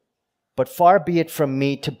But far be it from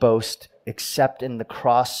me to boast except in the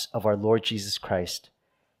cross of our Lord Jesus Christ,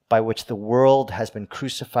 by which the world has been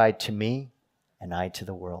crucified to me and I to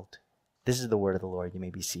the world. This is the word of the Lord. You may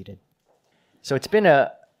be seated. So it's been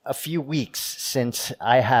a few weeks since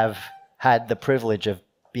I have had the privilege of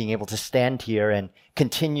being able to stand here and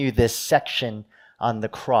continue this section on the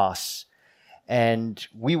cross. And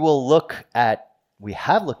we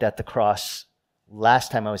have looked at the cross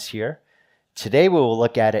last time I was here. Today we will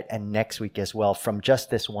look at it, and next week as well, from just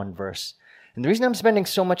this one verse. And the reason I'm spending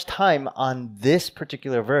so much time on this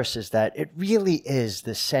particular verse is that it really is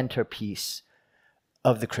the centerpiece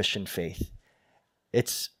of the Christian faith.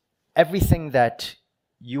 It's everything that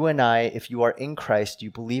you and I, if you are in Christ,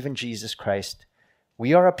 you believe in Jesus Christ,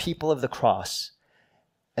 we are a people of the cross.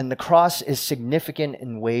 And the cross is significant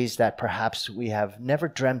in ways that perhaps we have never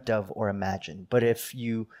dreamt of or imagined. But if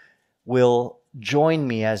you will join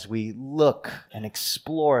me as we look and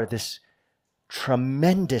explore this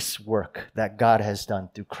tremendous work that God has done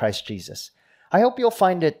through Christ Jesus, I hope you'll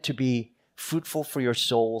find it to be fruitful for your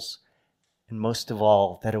souls, and most of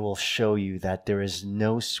all, that it will show you that there is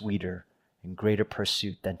no sweeter and greater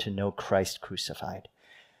pursuit than to know Christ crucified.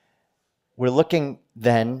 We're looking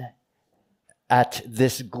then at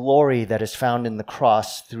this glory that is found in the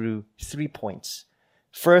cross through 3 points.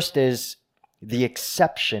 First is the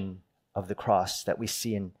exception of the cross that we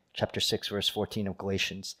see in chapter 6, verse 14 of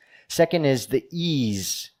Galatians. Second is the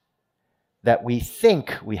ease that we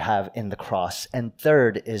think we have in the cross. And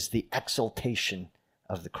third is the exaltation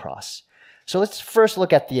of the cross. So let's first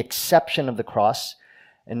look at the exception of the cross.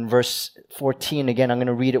 In verse 14, again, I'm going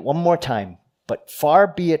to read it one more time. But far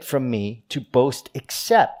be it from me to boast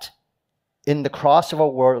except in the cross of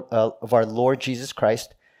our Lord Jesus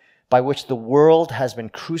Christ, by which the world has been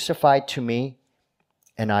crucified to me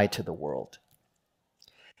and I to the world.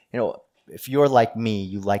 You know, if you're like me,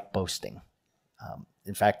 you like boasting.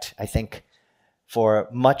 In fact, I think for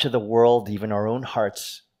much of the world, even our own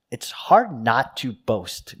hearts, it's hard not to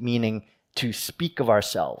boast, meaning to speak of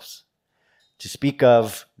ourselves, to speak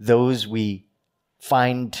of those we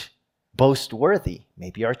find boast-worthy,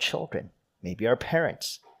 maybe our children, maybe our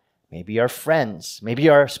parents, maybe our friends, maybe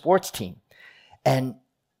our sports team. And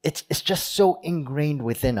it's just so ingrained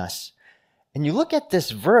within us. And you look at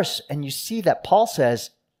this verse and you see that Paul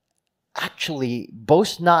says, actually,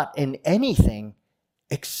 boast not in anything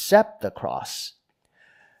except the cross.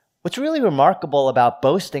 What's really remarkable about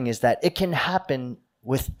boasting is that it can happen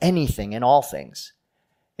with anything and all things.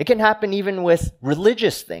 It can happen even with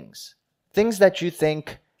religious things, things that you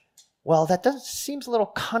think, well, that seems a little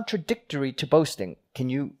contradictory to boasting. Can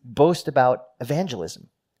you boast about evangelism?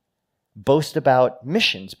 Boast about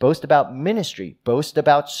missions, boast about ministry, boast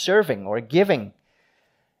about serving or giving,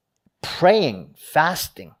 praying,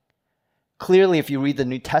 fasting. Clearly, if you read the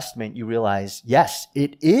New Testament, you realize, yes,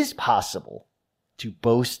 it is possible to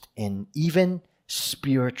boast in even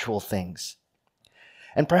spiritual things.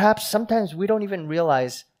 And perhaps sometimes we don't even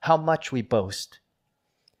realize how much we boast.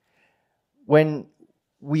 When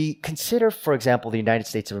we consider, for example, the United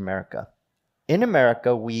States of America, in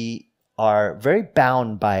America, we are very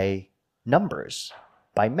bound by numbers,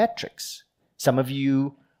 by metrics. Some of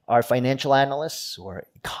you are financial analysts or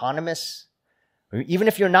economists, or even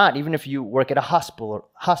if you're not, even if you work at a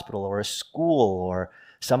hospital or a school or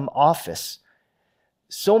some office,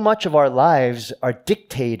 so much of our lives are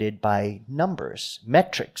dictated by numbers,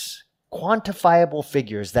 metrics, quantifiable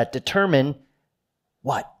figures that determine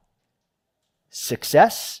what?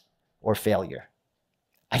 Success or failure.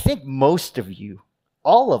 I think most of you,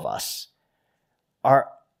 all of us, are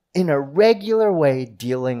in a regular way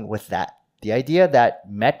dealing with that. The idea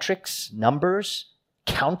that metrics, numbers,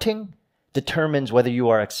 counting determines whether you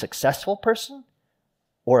are a successful person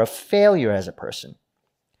or a failure as a person.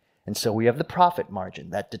 And so we have the profit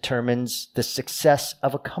margin that determines the success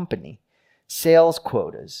of a company, sales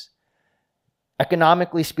quotas.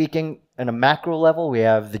 Economically speaking, on a macro level, we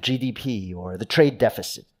have the GDP or the trade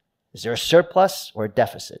deficit. Is there a surplus or a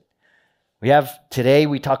deficit? Today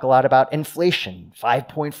we talk a lot about inflation,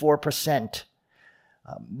 5.4%.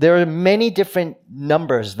 There are many different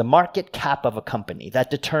numbers, the market cap of a company,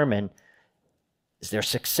 that determine, is there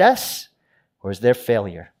success or is there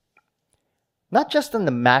failure? Not just on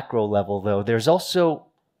the macro level, though, there's also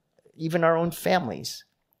even our own families.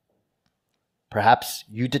 Perhaps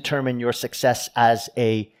you determine your success as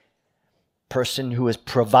a person who is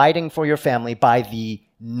providing for your family by the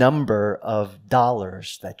number of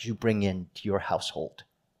dollars that you bring into your household.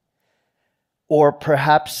 Or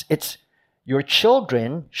perhaps it's your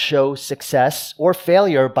children show success or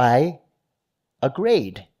failure by a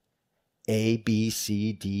grade, A, B,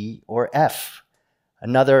 C, D, or F.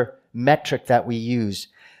 Another metric that we use.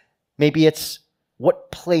 Maybe it's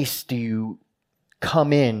what place do you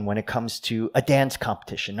come in when it comes to a dance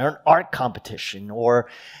competition or an art competition or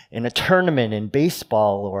in a tournament in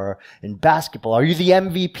baseball or in basketball? Are you the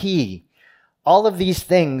MVP? All of these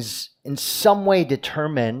things in some way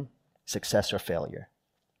determine success or failure.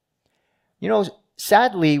 You know,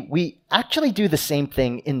 sadly, we actually do the same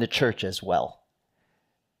thing in the church as well.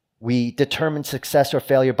 We determine success or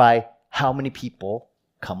failure by how many people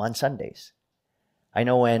come on Sundays. I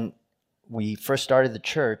know when we first started the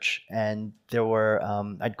church and there were,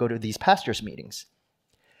 I'd go to these pastors' meetings.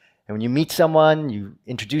 And when you meet someone, you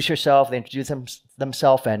introduce yourself, they introduce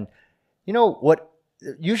themselves, and you know what?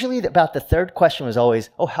 Usually about the third question was always,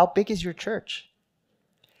 oh, how big is your church?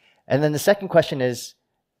 And then the second question is,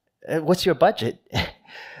 what's your budget?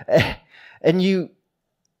 And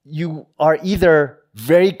you are either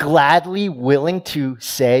very gladly willing to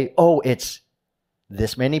say, oh, it's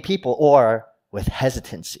this many people, or with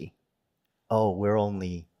hesitancy, oh, we're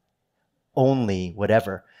only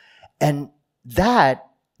whatever. And that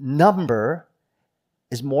number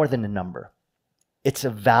is more than a number. It's a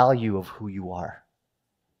value of who you are.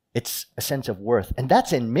 It's a sense of worth. And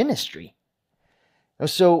that's in ministry.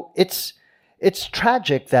 So it's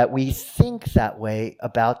tragic that we think that way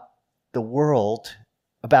about the world,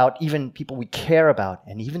 about even people we care about,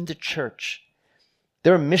 and even the church.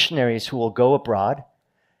 There are missionaries who will go abroad,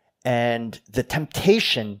 and the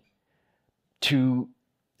temptation to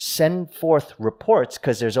send forth reports,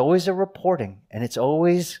 because there's always a reporting, and it's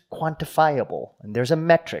always quantifiable, and there's a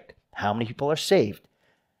metric. How many people are saved?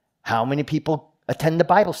 How many people attend the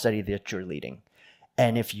Bible study that you're leading?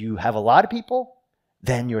 And if you have a lot of people,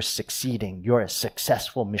 then you're succeeding. You're a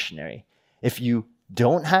successful missionary. If you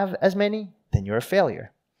don't have as many, then you're a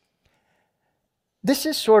failure. This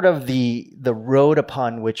is sort of the road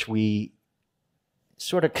upon which we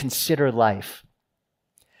sort of consider life.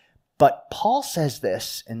 But Paul says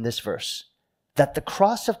this in this verse, that the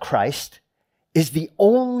cross of Christ is the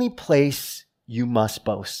only place you must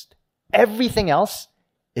boast. Everything else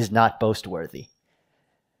is not boast-worthy.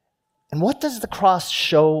 And what does the cross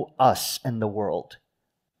show us and the world?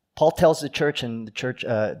 Paul tells the church in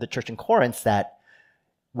in Corinth that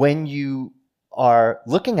when you are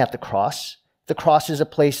looking at the cross is a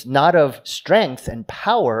place not of strength and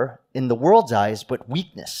power in the world's eyes, but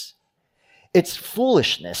weakness. It's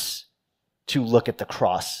foolishness to look at the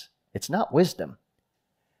cross. It's not wisdom.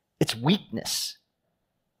 It's weakness.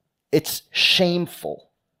 It's shameful.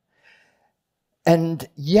 And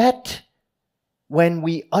yet, when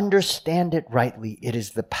we understand it rightly, it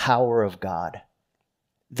is the power of God.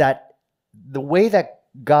 That the way that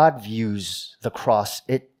God views the cross,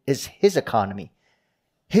 it is his economy,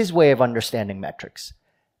 his way of understanding metrics.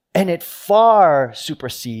 And it far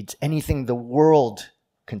supersedes anything the world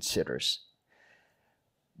considers.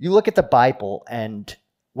 You look at the Bible, and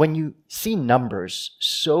when you see numbers,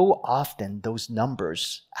 so often those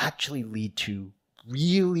numbers actually lead to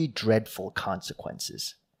really dreadful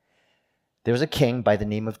consequences. There was a king by the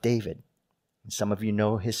name of David. And some of you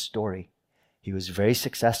know his story. He was very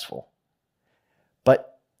successful.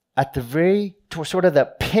 But at sort of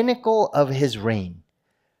the pinnacle of his reign,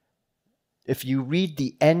 if you read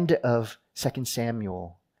the end of 2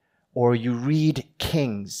 Samuel, or you read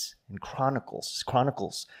Kings and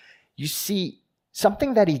Chronicles, you see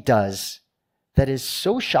something that he does that is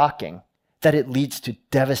so shocking that it leads to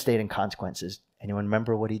devastating consequences. Anyone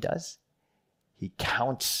remember what he does? He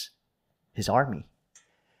counts his army.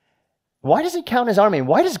 Why does he count his army?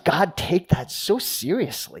 Why does God take that so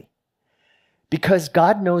seriously? Because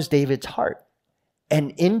God knows David's heart.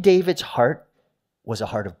 And in David's heart was a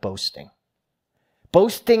heart of boasting.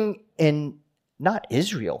 Boasting in not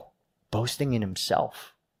Israel, boasting in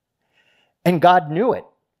himself. And God knew it.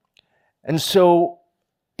 And so,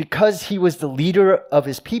 because he was the leader of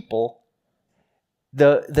his people,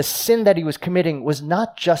 the sin that he was committing was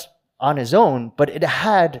not just on his own, but it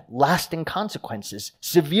had lasting consequences,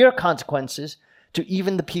 severe consequences to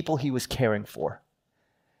even the people he was caring for.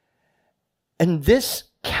 And this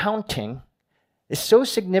counting is so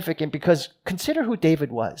significant because consider who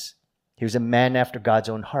David was. He was a man after God's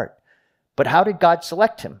own heart. But how did God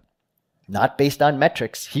select him? Not based on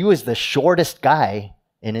metrics. He was the shortest guy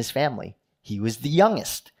in his family. He was the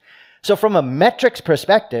youngest. So from a metrics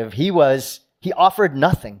perspective, he offered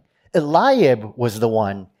nothing. Eliab was the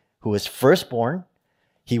one who was firstborn.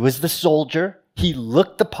 He was the soldier. He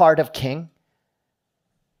looked the part of king.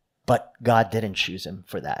 But God didn't choose him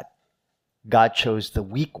for that. God chose the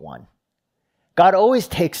weak one. God always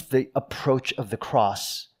takes the approach of the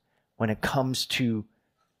cross when it comes to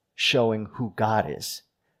showing who God is.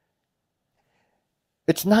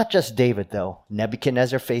 It's not just David, though.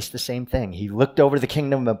 Nebuchadnezzar faced the same thing. He looked over the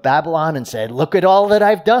kingdom of Babylon and said, look at all that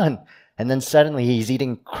I've done. And then suddenly he's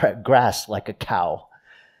eating grass like a cow.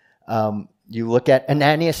 You look at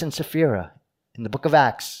Ananias and Sapphira in the book of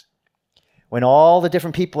Acts, when all the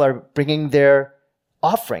different people are bringing their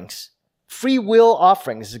offerings, free will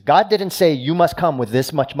offerings. God didn't say, you must come with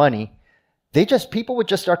this much money. People would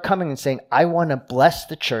just start coming and saying, I want to bless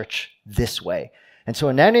the church this way. And so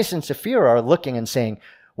Ananias and Sapphira are looking and saying,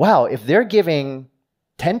 wow, if they're giving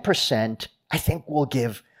 10%, I think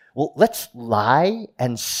let's lie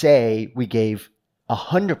and say we gave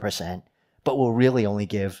 100%, but we'll really only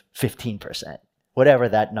give 15%, whatever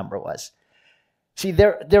that number was. See,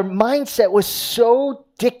 their mindset was so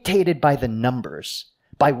dictated by the numbers,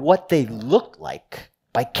 by what they looked like,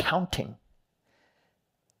 by counting.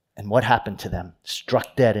 And what happened to them?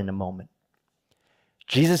 Struck dead in a moment.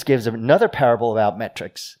 Jesus gives another parable about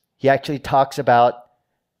metrics. He actually talks about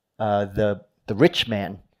the rich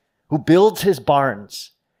man who builds his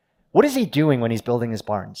barns. What is he doing when he's building his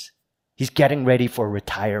barns? He's getting ready for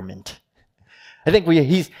retirement. I think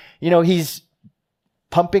he's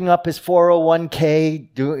pumping up his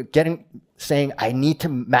 401k, saying, I need to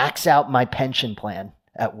max out my pension plan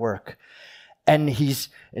at work. And he's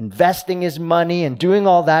investing his money and doing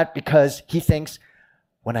all that because he thinks,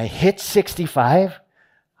 when I hit 65,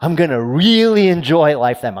 I'm going to really enjoy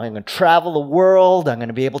life then. I'm going to travel the world. I'm going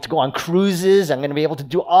to be able to go on cruises. I'm going to be able to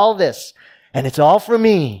do all this. And it's all for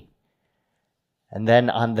me. And then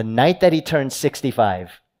on the night that he turns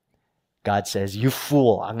 65, God says, you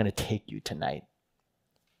fool, I'm going to take you tonight.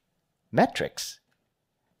 Metrics.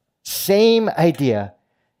 Same idea.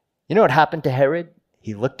 You know what happened to Herod?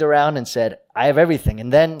 He looked around and said, I have everything.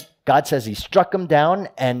 And then God says he struck him down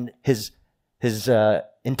and his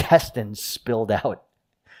intestines spilled out.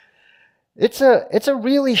 It's a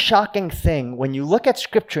really shocking thing when you look at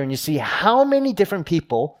Scripture and you see how many different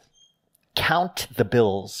people count the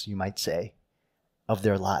bills, you might say, of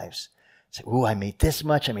their lives. Say, ooh, I made this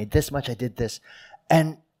much, I did this.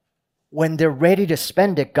 And when they're ready to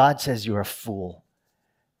spend it, God says, you're a fool.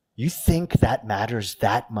 You think that matters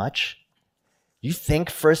that much? You think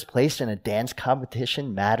first place in a dance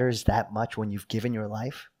competition matters that much when you've given your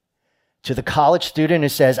life? To the college student who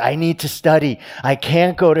says, I need to study. I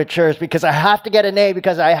can't go to church because I have to get an A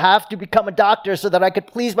because I have to become a doctor so that I could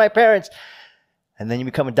please my parents. And then you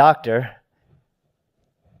become a doctor.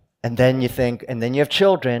 And then you have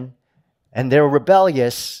children and they're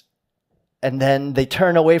rebellious. And then they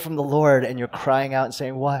turn away from the Lord and you're crying out and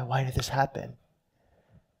saying, why? Why did this happen?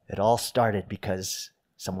 It all started because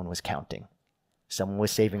someone was counting. Someone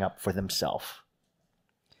was saving up for themselves.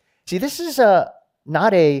 See, this is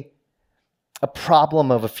not a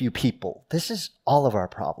problem of a few people. This is all of our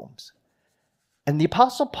problems. And the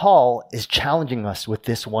Apostle Paul is challenging us with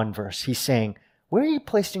this one verse. He's saying, where are you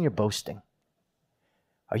placing your boasting?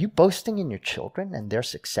 Are you boasting in your children and their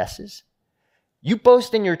successes? You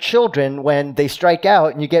boast in your children when they strike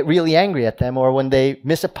out and you get really angry at them, or when they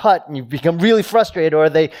miss a putt and you become really frustrated, or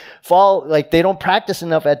they fall, like they don't practice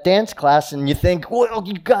enough at dance class and you think, well,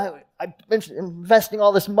 I've been investing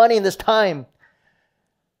all this money and this time.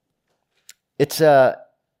 It's a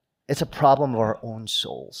problem of our own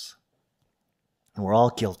souls. And we're all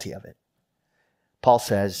guilty of it. Paul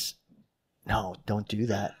says, no, don't do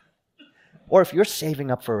that. Or if you're saving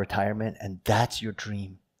up for retirement and that's your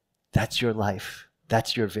dream, that's your life,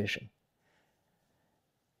 that's your vision,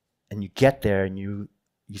 and you get there and you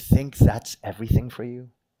think that's everything for you,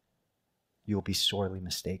 you'll be sorely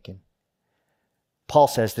mistaken. Paul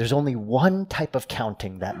says there's only one type of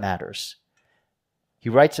counting that matters. He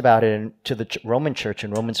writes about it to the Roman church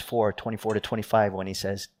in Romans 4:24-25 when he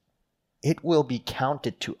says, it will be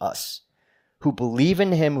counted to us who believe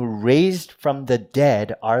in him who raised from the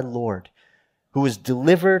dead our Lord, who was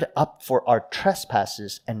delivered up for our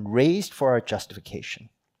trespasses and raised for our justification.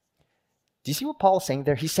 Do you see what Paul is saying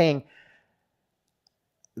there? He's saying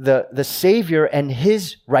the Savior and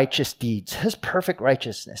his righteous deeds, his perfect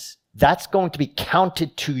righteousness, that's going to be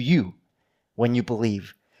counted to you when you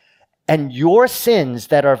believe. And your sins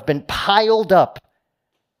that have been piled up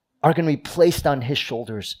are going to be placed on his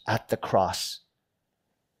shoulders at the cross.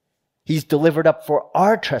 He's delivered up for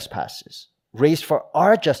our trespasses, raised for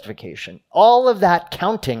our justification. All of that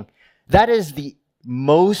counting, that is the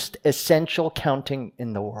most essential counting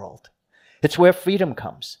in the world. It's where freedom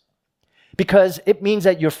comes. Because it means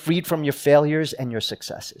that you're freed from your failures and your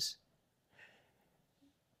successes.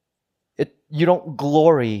 You don't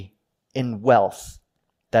glory in wealth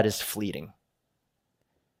that is fleeting,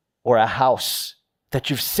 or a house that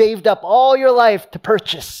you've saved up all your life to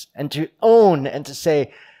purchase and to own and to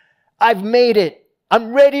say, I've made it.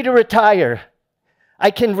 I'm ready to retire.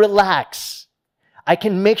 I can relax. I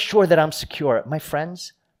can make sure that I'm secure. My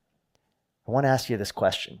friends, I want to ask you this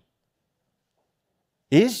question.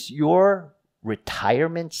 Is your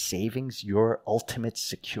retirement savings your ultimate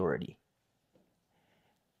security?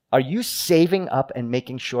 Are you saving up and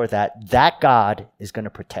making sure that that God is going to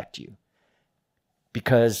protect you?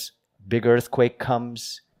 Because big earthquake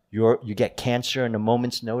comes, you get cancer in a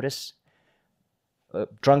moment's notice. A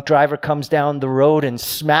drunk driver comes down the road and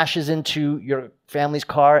smashes into your family's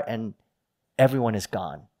car and everyone is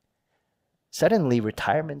gone. Suddenly,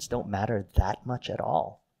 retirements don't matter that much at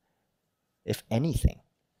all, if anything.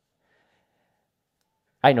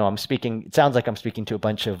 I know it sounds like I'm speaking to a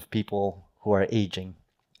bunch of people who are aging,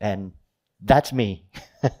 and that's me.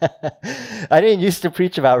 I didn't used to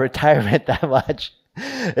preach about retirement that much.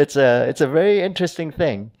 It's a very interesting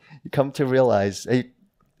thing. You come to realize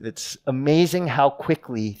it's amazing how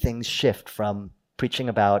quickly things shift from preaching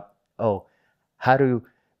about, how to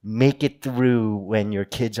make it through when your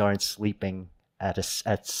kids aren't sleeping at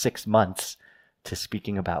 6 months, to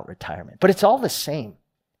speaking about retirement. But it's all the same.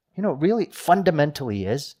 Really fundamentally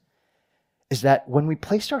is that when we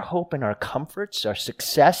place our hope in our comforts, our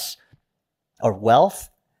success, our wealth,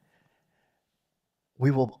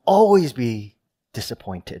 we will always be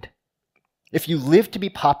disappointed. If you live to be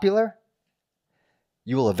popular,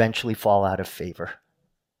 you will eventually fall out of favor.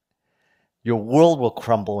 Your world will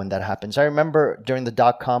crumble when that happens. I remember during the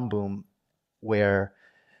dot-com boom, where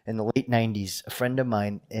in the late 90s, a friend of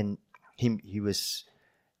mine, he was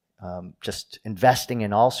just investing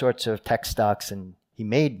in all sorts of tech stocks, and he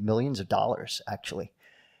made millions of dollars, actually.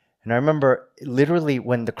 And I remember literally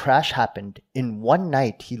when the crash happened, in one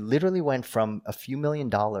night, he literally went from a few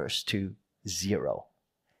 $1,000,000 to zero.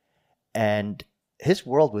 And his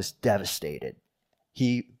world was devastated.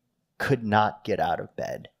 He could not get out of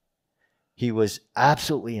bed. He was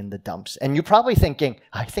absolutely in the dumps. And you're probably thinking,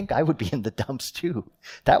 I think I would be in the dumps too.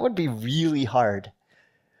 That would be really hard.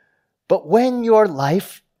 But when your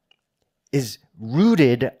life is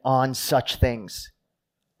rooted on such things,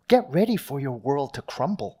 get ready for your world to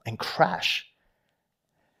crumble and crash.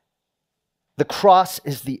 The cross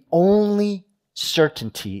is the only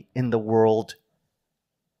certainty in the world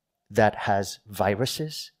that has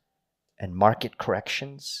viruses and market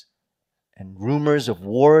corrections and rumors of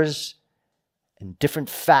wars and different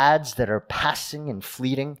fads that are passing and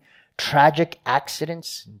fleeting, tragic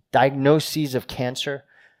accidents, diagnoses of cancer.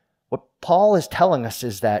 What Paul is telling us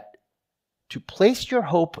is that to place your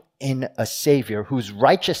hope in a Savior whose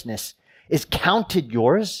righteousness is counted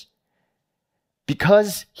yours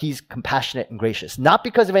because he's compassionate and gracious, not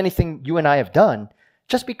because of anything you and I have done,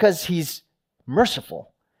 just because he's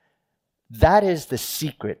merciful. That is the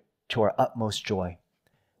secret to our utmost joy.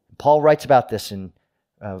 Paul writes about this in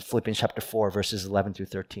Philippians chapter 4, verses 11 through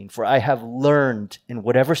 13. For I have learned in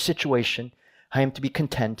whatever situation I am to be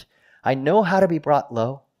content. I know how to be brought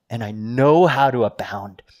low, and I know how to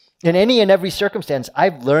abound. In any and every circumstance,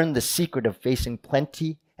 I've learned the secret of facing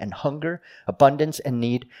plenty and hunger, abundance and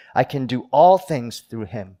need. I can do all things through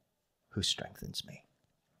him who strengthens me.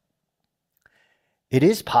 It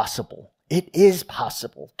is possible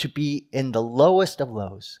to be in the lowest of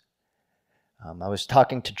lows. I was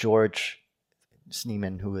talking to George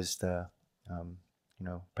Sneeman, who is the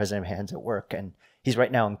president of Hands at Work, and he's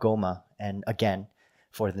right now in Goma, and again,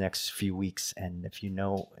 for the next few weeks. And if you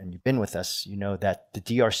know, and you've been with us, you know that the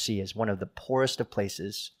DRC is one of the poorest of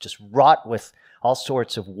places, just wrought with all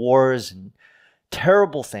sorts of wars and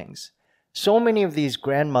terrible things. So many of these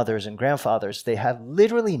grandmothers and grandfathers, they have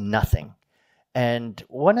literally nothing. And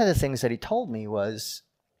one of the things that he told me was,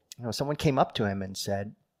 someone came up to him and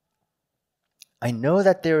said, I know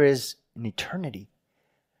that there is an eternity,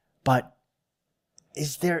 but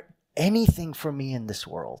is there anything for me in this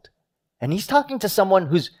world? And he's talking to someone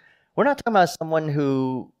we're not talking about someone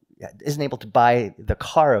who isn't able to buy the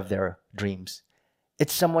car of their dreams.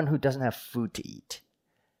 It's someone who doesn't have food to eat.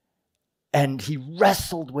 And he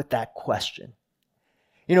wrestled with that question.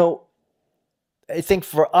 I think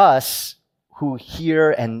for us who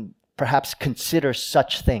hear and perhaps consider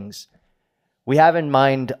such things, we have in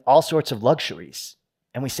mind all sorts of luxuries.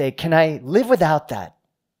 And we say, can I live without that?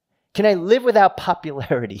 Can I live without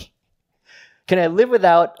popularity? Can I live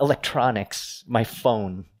without electronics, my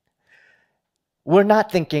phone? We're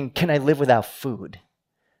not thinking, can I live without food?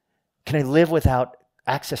 Can I live without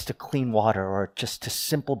access to clean water or just to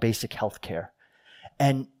simple basic health care?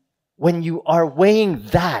 And when you are weighing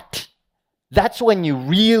that, that's when you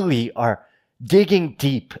really are digging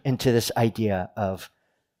deep into this idea of,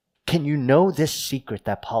 can you know this secret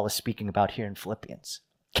that Paul is speaking about here in Philippians?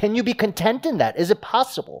 Can you be content in that? Is it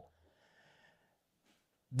possible?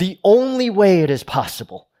 The only way it is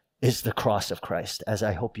possible is the cross of Christ, as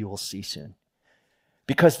I hope you will see soon.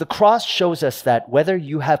 Because the cross shows us that whether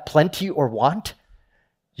you have plenty or want,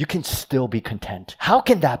 you can still be content. How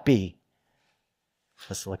can that be?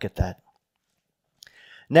 Let's look at that.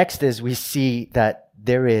 Next is we see that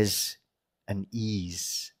there is an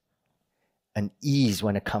ease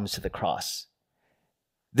when it comes to the cross.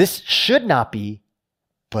 This should not be,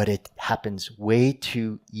 but it happens way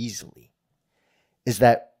too easily, is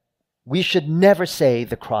that we should never say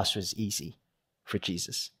the cross was easy for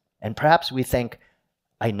Jesus. And perhaps we think,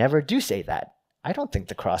 I never do say that. I don't think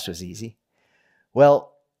the cross was easy.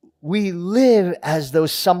 Well, we live as though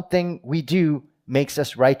something we do makes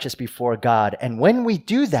us righteous before God. And when we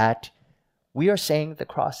do that, we are saying the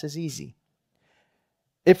cross is easy.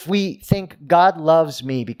 If we think God loves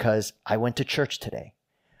me because I went to church today,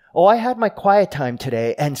 oh, I had my quiet time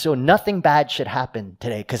today, and so nothing bad should happen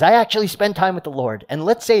today because I actually spend time with the Lord. And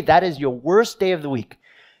let's say that is your worst day of the week.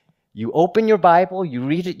 You open your Bible, you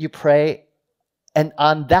read it, you pray, and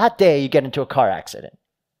on that day, you get into a car accident.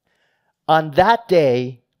 On that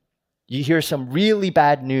day, you hear some really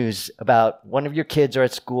bad news about one of your kids are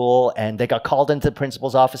at school and they got called into the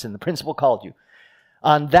principal's office and the principal called you.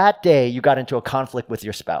 On that day, you got into a conflict with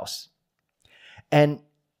your spouse. And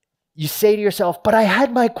you say to yourself, but I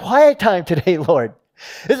had my quiet time today, Lord.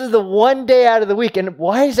 This is the one day out of the week. And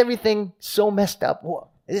why is everything so messed up?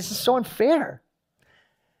 This is so unfair.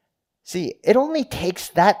 See, it only takes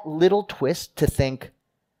that little twist to think,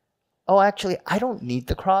 oh, actually, I don't need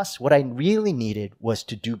the cross. What I really needed was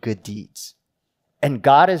to do good deeds. And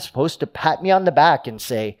God is supposed to pat me on the back and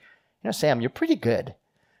say, Sam, you're pretty good.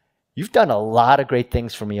 You've done a lot of great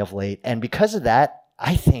things for me of late. And because of that,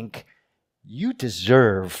 I think you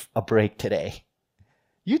deserve a break today.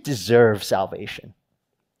 You deserve salvation.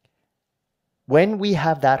 When we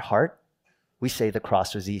have that heart, we say the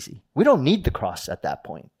cross was easy. We don't need the cross at that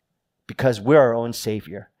point because we're our own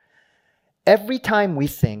Savior. Every time we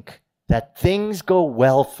think that things go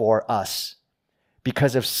well for us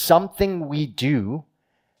because of something we do,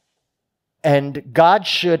 and God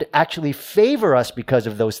should actually favor us because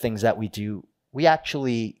of those things that we do, we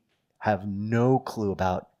actually have no clue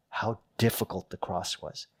about how difficult the cross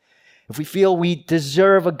was. If we feel we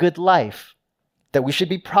deserve a good life, that we should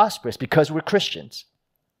be prosperous because we're Christians,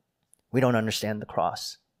 we don't understand the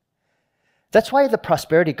cross. That's why the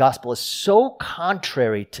prosperity gospel is so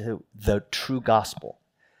contrary to the true gospel.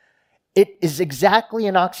 It is exactly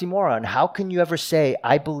an oxymoron. How can you ever say,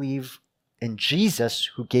 I believe in Jesus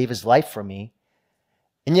who gave his life for me,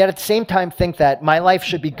 and yet at the same time think that my life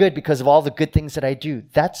should be good because of all the good things that I do?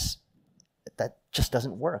 That just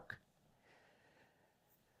doesn't work.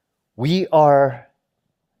 We are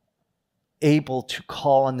able to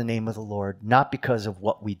call on the name of the Lord, not because of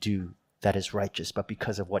what we do that is righteous, but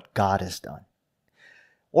because of what God has done.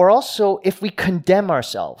 Or also, if we condemn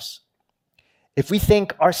ourselves, if we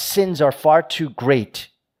think our sins are far too great,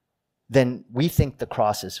 then we think the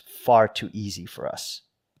cross is far too easy for us.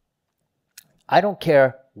 I don't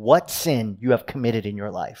care what sin you have committed in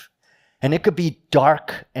your life, and it could be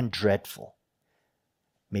dark and dreadful.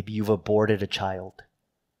 Maybe you've aborted a child.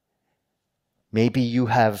 Maybe you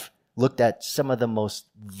have looked at some of the most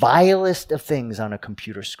vilest of things on a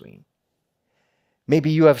computer screen. Maybe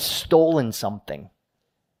you have stolen something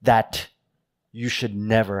that you should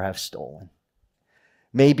never have stolen.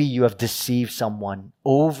 Maybe you have deceived someone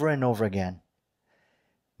over and over again.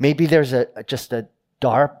 Maybe there's just a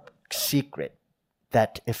dark secret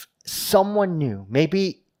that if someone knew,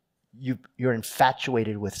 maybe you're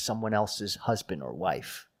infatuated with someone else's husband or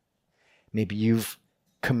wife. Maybe you've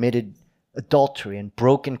committed adultery and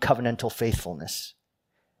broken covenantal faithfulness.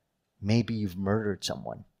 Maybe you've murdered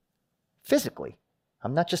someone physically.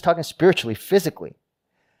 I'm not just talking spiritually, physically.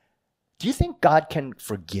 Do you think God can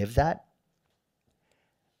forgive that?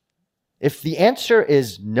 If the answer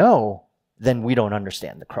is no, then we don't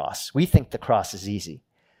understand the cross. We think the cross is easy.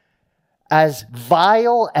 As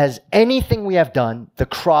vile as anything we have done, the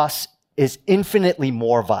cross is infinitely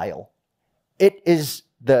more vile. It is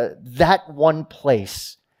that one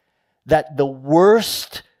place that the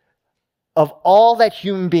worst of all that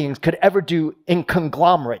human beings could ever do in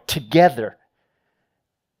conglomerate together,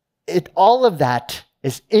 all of that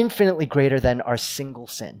is infinitely greater than our single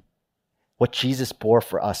sin, what Jesus bore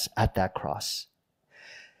for us at that cross.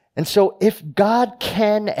 And so if God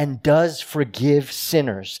can and does forgive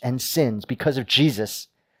sinners and sins because of Jesus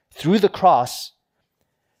through the cross,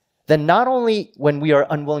 then not only when we are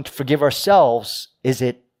unwilling to forgive ourselves is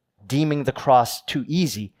it deeming the cross too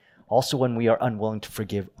easy, also when we are unwilling to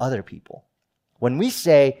forgive other people. When we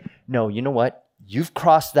say, no, you know what? you've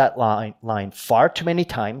crossed that line far too many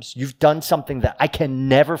times, you've done something that I can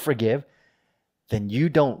never forgive, then you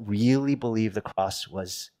don't really believe the cross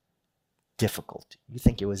was difficult. You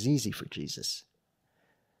think it was easy for Jesus.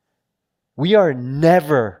 We are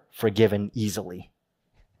never forgiven easily.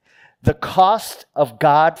 The cost of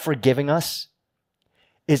God forgiving us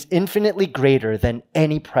is infinitely greater than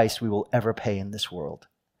any price we will ever pay in this world.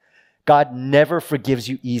 God never forgives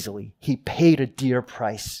you easily. He paid a dear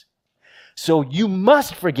price. So you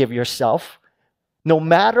must forgive yourself no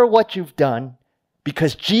matter what you've done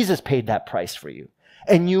because Jesus paid that price for you.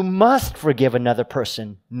 And you must forgive another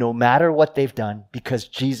person no matter what they've done because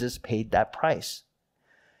Jesus paid that price.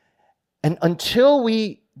 And until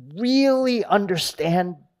we really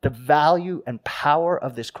understand the value and power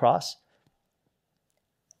of this cross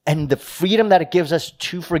and the freedom that it gives us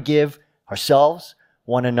to forgive ourselves,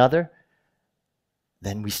 one another,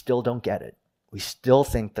 then we still don't get it. We still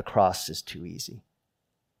think the cross is too easy.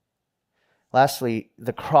 Lastly,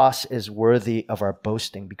 the cross is worthy of our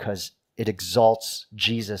boasting because it exalts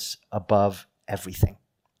Jesus above everything.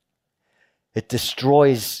 It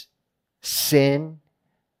destroys sin,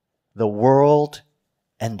 the world,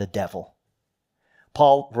 and the devil.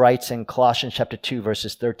 Paul writes in Colossians chapter 2,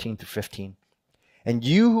 verses 13 through 15, "And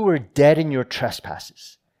you who were dead in your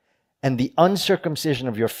trespasses and the uncircumcision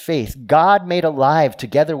of your faith, God made alive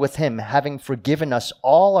together with him, having forgiven us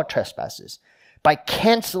all our trespasses, by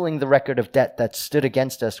canceling the record of debt that stood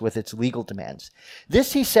against us with its legal demands.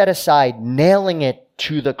 This he set aside, nailing it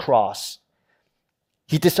to the cross.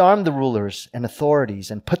 He disarmed the rulers and authorities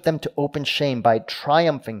and put them to open shame by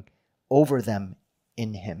triumphing over them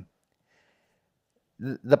in him."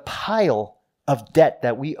 The pile of debt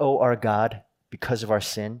that we owe our God because of our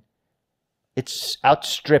sin, it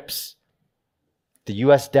outstrips the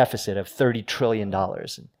U.S. deficit of $30 trillion.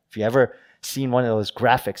 And if you ever seen one of those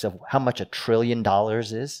graphics of how much $1 trillion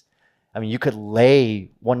is, I mean, you could lay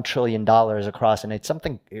 $1 trillion across and it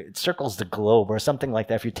circles the globe or something like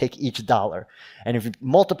that if you take each dollar. And if you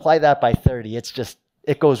multiply that by 30,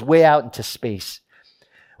 it goes way out into space.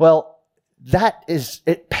 Well,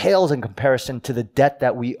 it pales in comparison to the debt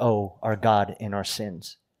that we owe our God in our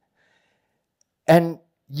sins. And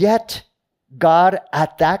yet, God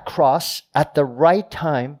at that cross, at the right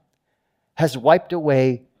time, has wiped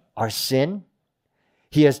away our sin.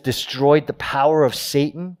 He has destroyed the power of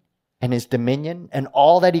Satan and his dominion and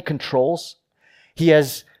all that he controls. He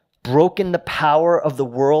has broken the power of the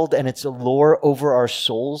world and its allure over our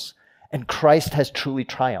souls, and Christ has truly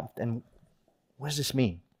triumphed. And what does this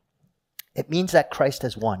mean? It means that Christ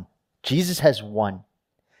has won. Jesus has won.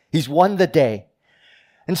 He's won the day.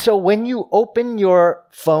 And so when you open your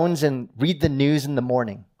phones and read the news in the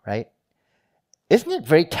morning, right, isn't it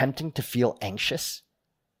very tempting to feel anxious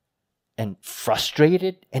and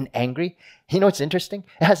frustrated and angry? You know what's interesting?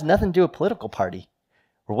 It has nothing to do with a political party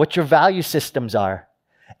or what your value systems are.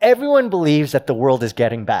 Everyone believes that the world is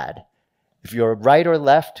getting bad. If you're right or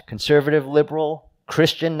left, conservative, liberal,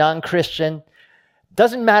 Christian, non-Christian,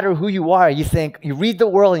 doesn't matter who you are, you read the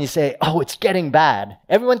world and you say, oh, it's getting bad.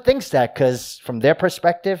 Everyone thinks that because from their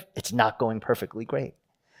perspective, it's not going perfectly great.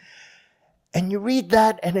 And you read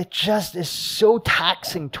that and it just is so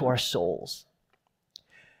taxing to our souls.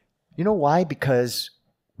 You know why? Because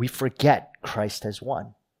we forget Christ has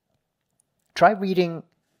won. Try reading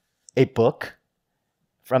a book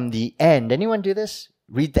from the end. Anyone do this?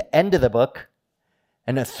 Read the end of the book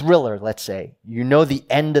and a thriller, let's say. You know the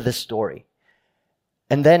end of the story.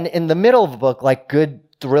 And then in the middle of the book, like good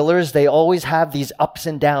thrillers, they always have these ups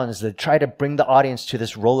and downs that try to bring the audience to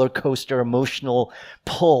this roller coaster emotional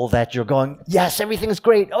pull that you're going, yes, everything's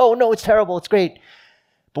great. Oh, no, it's terrible. It's great.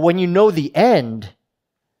 But when you know the end,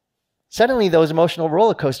 suddenly those emotional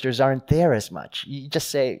roller coasters aren't there as much. You just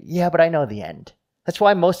say, yeah, but I know the end. That's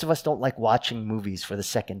why most of us don't like watching movies for the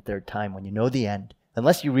second, third time when you know the end,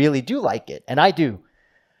 unless you really do like it. And I do.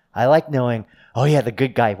 I like knowing, oh yeah, the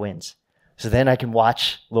good guy wins. So then I can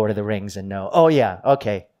watch Lord of the Rings and know, oh yeah,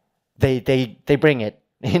 okay, they bring it.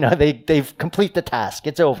 You know, they've complete the task.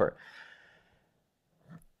 It's over.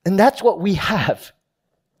 And that's what we have.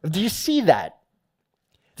 Do you see that?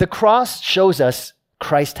 The cross shows us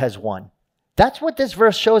Christ has won. That's what this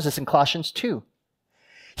verse shows us in Colossians 2.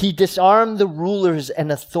 He disarmed the rulers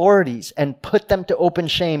and authorities and put them to open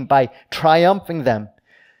shame by triumphing them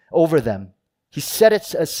over them. He set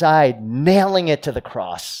it aside, nailing it to the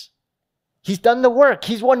cross. He's done the work.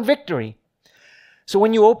 He's won victory. So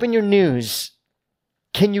when you open your news,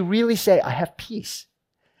 can you really say, I have peace?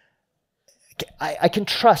 I can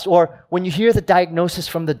trust. Or when you hear the diagnosis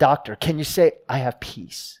from the doctor, can you say, I have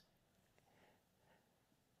peace?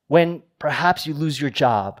 When perhaps you lose your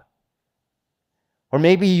job, Or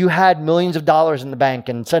maybe you had millions of dollars in the bank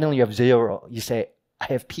and suddenly you have zero. You say, I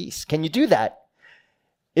have peace. Can you do that?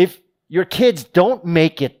 If your kids don't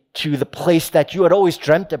make it to the place that you had always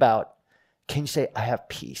dreamt about, can you say, I have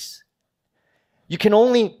peace? You can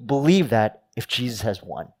only believe that if Jesus has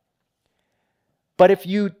won. But if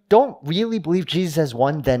you don't really believe Jesus has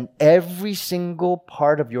won, then every single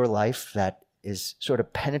part of your life that is sort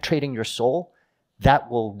of penetrating your soul, that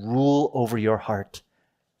will rule over your heart.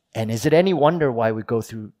 And is it any wonder why we go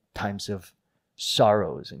through times of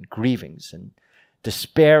sorrows and grievings and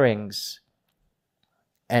despairings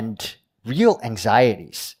and real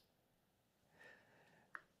anxieties?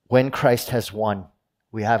 When Christ has won,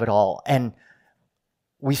 we have it all. And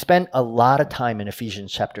we spent a lot of time in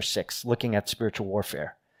Ephesians chapter 6 looking at spiritual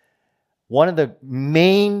warfare. One of the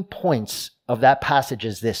main points of that passage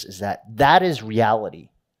is this, is that is reality.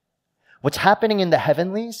 What's happening in the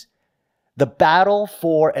heavenlies, the battle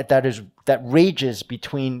that rages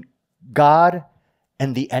between God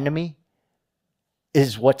and the enemy,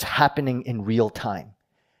 is what's happening in real time.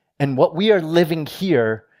 And what we are living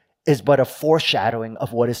here is but a foreshadowing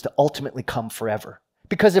of what is to ultimately come forever.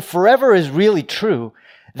 Because if forever is really true,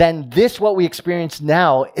 then what we experience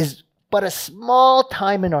now is but a small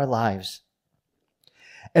time in our lives.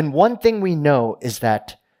 And one thing we know is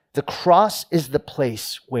that the cross is the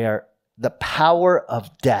place where the power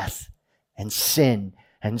of death and sin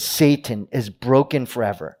and Satan is broken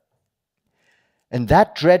forever. And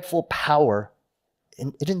that dreadful power,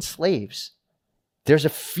 it enslaves. There's a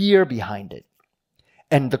fear behind it.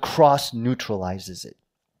 And the cross neutralizes it.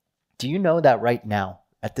 Do you know that right now,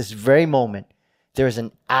 at this very moment, there is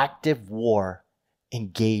an active war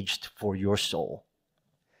engaged for your soul?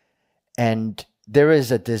 And there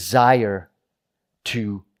is a desire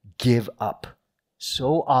to give up.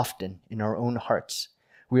 So often in our own hearts,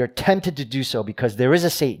 we are tempted to do so because there is a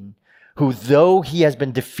Satan who, though he has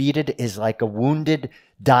been defeated, is like a wounded,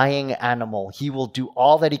 dying animal. He will do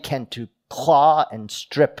all that he can to claw and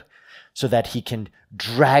strip so that he can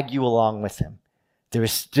drag you along with him. There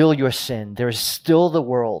is still your sin. There is still the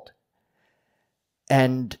world.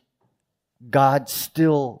 And God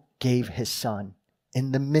still gave his son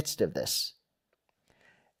in the midst of this.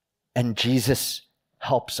 And Jesus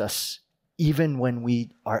helps us even when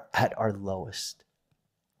we are at our lowest.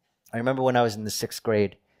 I remember when I was in the 6th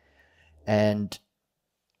grade, and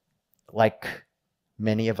like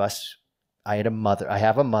many of us, I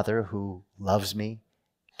have a mother who loves me,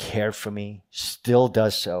 cared for me, still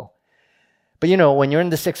does so. But when you're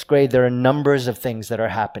in the 6th grade, there are numbers of things that are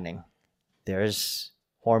happening. There's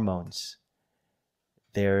hormones.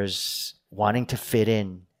 There's wanting to fit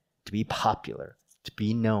in, to be popular, to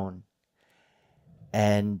be known.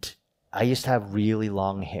 And I used to have really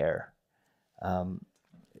long hair.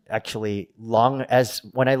 Actually,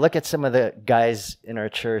 when I look at some of the guys in our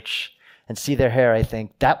church and see their hair, I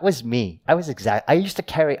think, that was me. I used to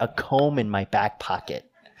carry a comb in my back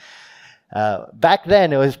pocket. Back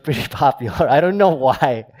then, it was pretty popular. I don't know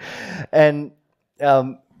why. And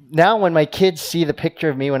now when my kids see the picture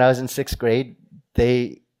of me when I was in 6th grade,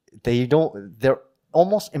 they're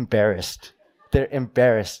almost embarrassed. They're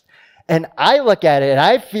embarrassed. And I look at it and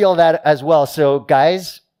I feel that as well. So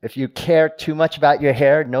guys, if you care too much about your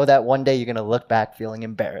hair, know that one day you're going to look back feeling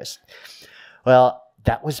embarrassed. Well,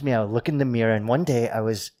 that was me. I would look in the mirror, and one day I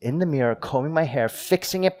was in the mirror combing my hair,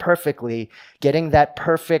 fixing it perfectly, getting that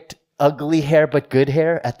perfect ugly hair but good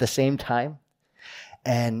hair at the same time.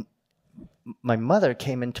 And my mother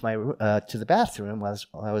came into to the bathroom while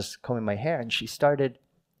I was combing my hair, and she started,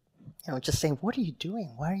 just saying, "What are you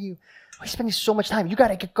doing? Why are you spending so much time? You got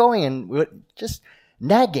to get going," and just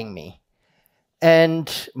nagging me.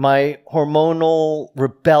 And my hormonal,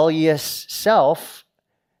 rebellious self,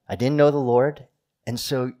 I didn't know the Lord. And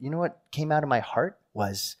so, what came out of my heart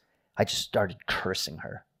was I just started cursing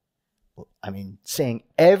her. Saying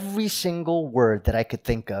every single word that I could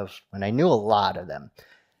think of, and I knew a lot of them,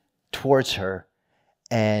 towards her.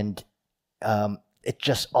 And it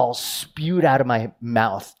just all spewed out of my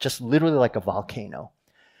mouth, just literally like a volcano.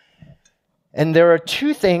 And there are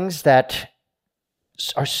two things that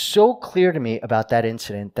are so clear to me about that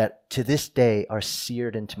incident that to this day are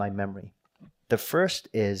seared into my memory. The first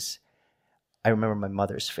is, I remember my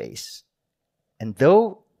mother's face. And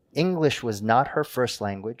though English was not her first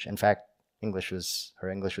language, in fact, her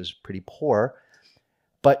English was pretty poor,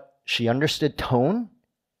 but she understood tone,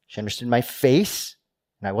 she understood my face,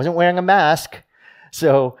 and I wasn't wearing a mask,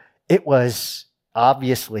 so it was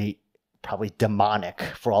obviously probably demonic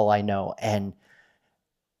for all I know. And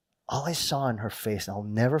all I saw in her face, and I'll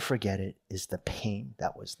never forget it, is the pain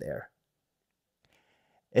that was there.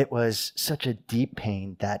 It was such a deep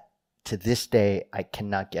pain that to this day, I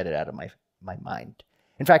cannot get it out of my mind.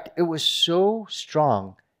 In fact, it was so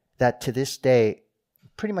strong that to this day, I'm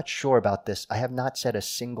pretty much sure about this, I have not said a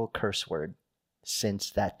single curse word since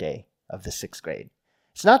that day of the 6th grade.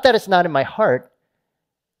 It's not that it's not in my heart.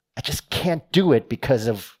 I just can't do it because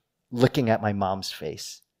of looking at my mom's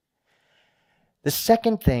face. The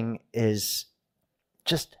second thing is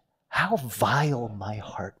just how vile my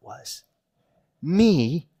heart was.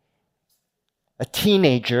 Me, a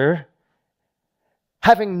teenager,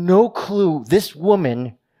 having no clue, this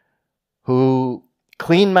woman who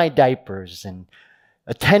cleaned my diapers and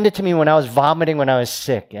attended to me when I was vomiting when I was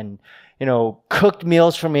sick and, cooked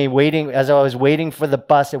meals for me as I was waiting for the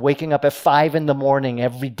bus and waking up at 5 a.m.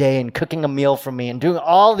 every day and cooking a meal for me and doing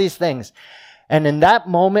all these things. And in that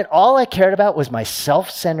moment, all I cared about was my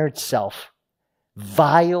self-centered self.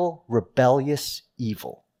 Vile, rebellious,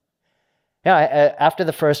 evil. After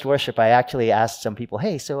the first worship, I actually asked some people,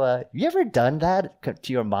 hey, so you ever done that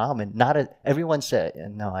to your mom? And everyone said,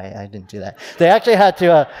 no, I didn't do that. They actually had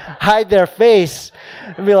to hide their face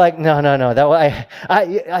and be like, no. That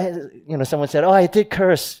someone said, oh, I did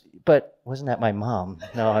curse, but wasn't that my mom?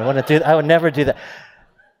 No, I would never do that.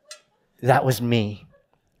 That was me.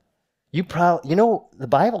 The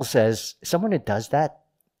Bible says someone who does that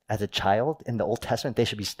as a child in the Old Testament, they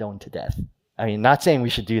should be stoned to death. I mean, not saying we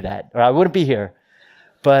should do that, or I wouldn't be here.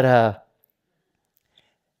 But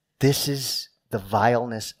this is the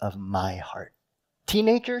vileness of my heart.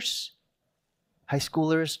 Teenagers, high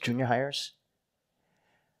schoolers, junior hires,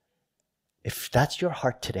 if that's your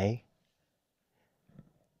heart today,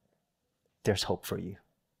 there's hope for you.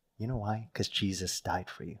 You know why? Because Jesus died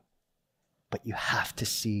for you. But you have to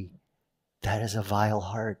see that is a vile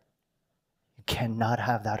heart. You cannot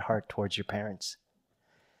have that heart towards your parents.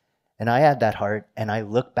 And I had that heart, and I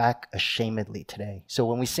look back ashamedly today. So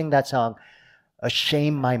when we sing that song,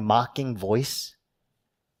 "Ashame My Mocking Voice,"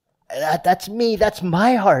 that's me, that's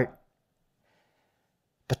my heart.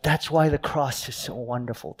 But that's why the cross is so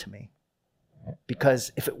wonderful to me.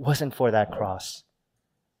 Because if it wasn't for that cross,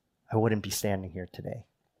 I wouldn't be standing here today.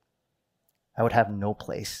 I would have no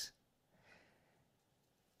place.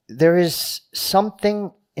 There is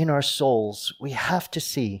something in our souls we have to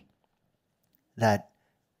see that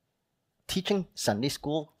teaching Sunday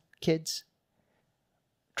school kids,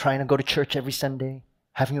 trying to go to church every Sunday,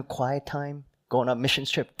 having a quiet time, going on a missions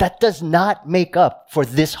trip, that does not make up for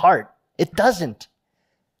this heart. It doesn't.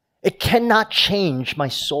 It cannot change my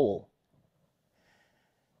soul.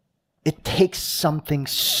 It takes something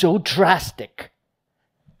so drastically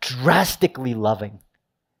loving.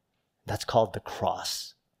 That's called the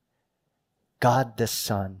cross. God the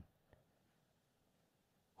Son,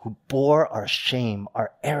 who bore our shame,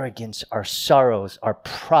 our arrogance, our sorrows, our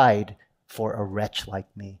pride for a wretch like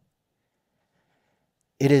me.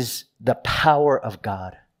 It is the power of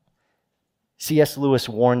God. C.S. Lewis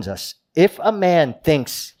warns us, if a man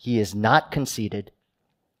thinks he is not conceited,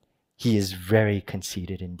 he is very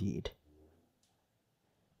conceited indeed.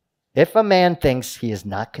 If a man thinks he is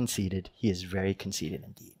not conceited, he is very conceited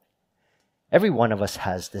indeed. Every one of us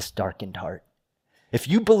has this darkened heart. If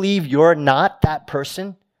you believe you're not that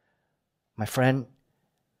person, my friend,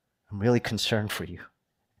 I'm really concerned for you.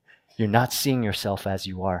 You're not seeing yourself as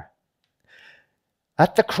you are.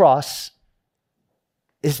 At the cross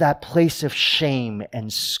is that place of shame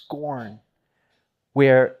and scorn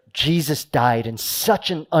where Jesus died in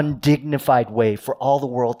such an undignified way for all the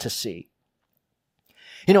world to see.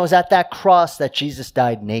 It was at that cross that Jesus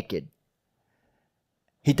died naked.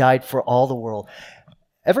 He died for all the world.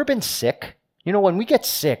 Ever been sick? When we get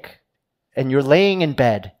sick and you're laying in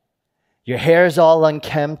bed, your hair's all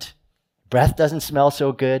unkempt, breath doesn't smell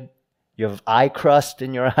so good, you have eye crust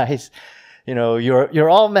in your eyes, you're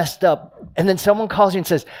all messed up. And then someone calls you and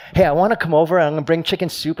says, hey, I want to come over and I'm going to bring chicken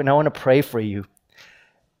soup and I want to pray for you.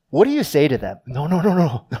 What do you say to them? No.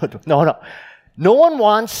 No one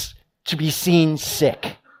wants to be seen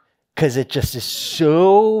sick because it just is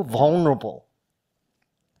so vulnerable.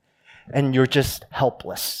 And you're just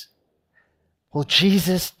helpless. Well,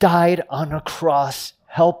 Jesus died on a cross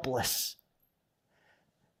helpless.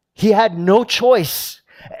 He had no choice.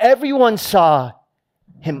 Everyone saw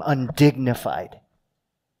him undignified.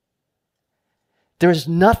 There is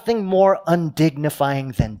nothing more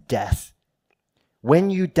undignifying than death. When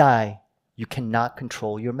you die, you cannot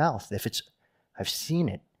control your mouth. I've seen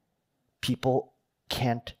it. People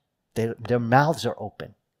can't, their mouths are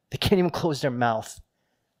open. They can't even close their mouth.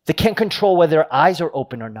 They can't control whether their eyes are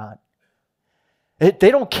open or not.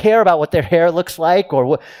 They don't care about what their hair looks like or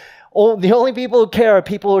what. The only people who care are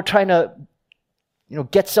people who are trying to,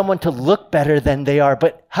 get someone to look better than they are.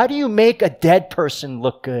 But how do you make a dead person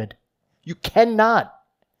look good? You cannot,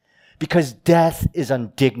 because death is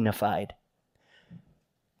undignified.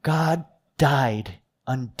 God died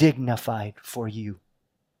undignified for you,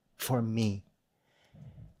 for me.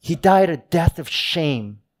 He died a death of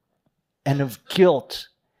shame and of guilt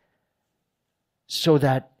so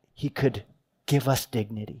that he could give us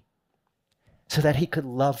dignity, so that he could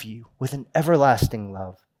love you with an everlasting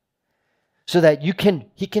love, so that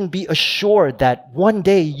he can be assured that one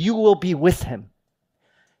day you will be with him.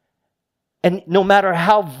 And no matter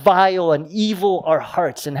how vile and evil our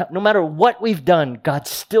hearts, and no matter what we've done, God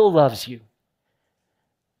still loves you.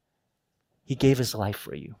 He gave his life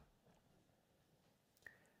for you.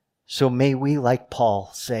 So may we, like Paul,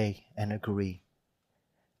 say and agree,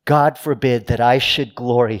 God forbid that I should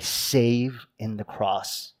glory save in the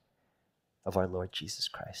cross of our Lord Jesus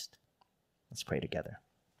Christ. Let's pray together.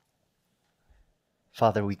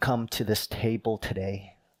 Father, we come to this table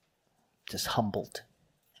today just humbled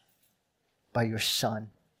by your Son,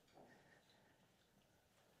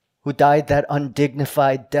 who died that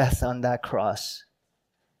undignified death on that cross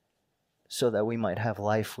so that we might have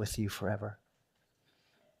life with you forever.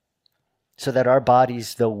 So that our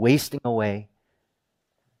bodies, though wasting away,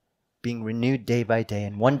 being renewed day by day,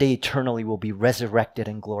 and one day eternally will be resurrected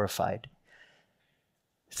and glorified.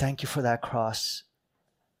 Thank you for that cross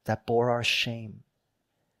that bore our shame,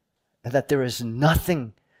 and that there is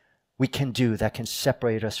nothing we can do that can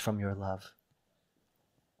separate us from your love.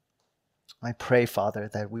 I pray, Father,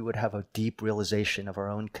 that we would have a deep realization of our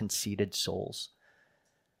own conceited souls,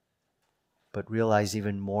 but realize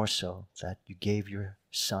even more so that you gave your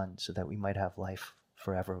Son so that we might have life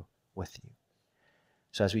forever with you.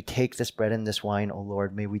 So as we take this bread and this wine, O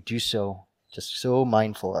Lord, may we do so just so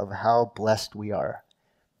mindful of how blessed we are,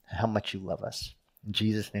 how much you love us. In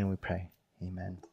Jesus' name we pray. Amen.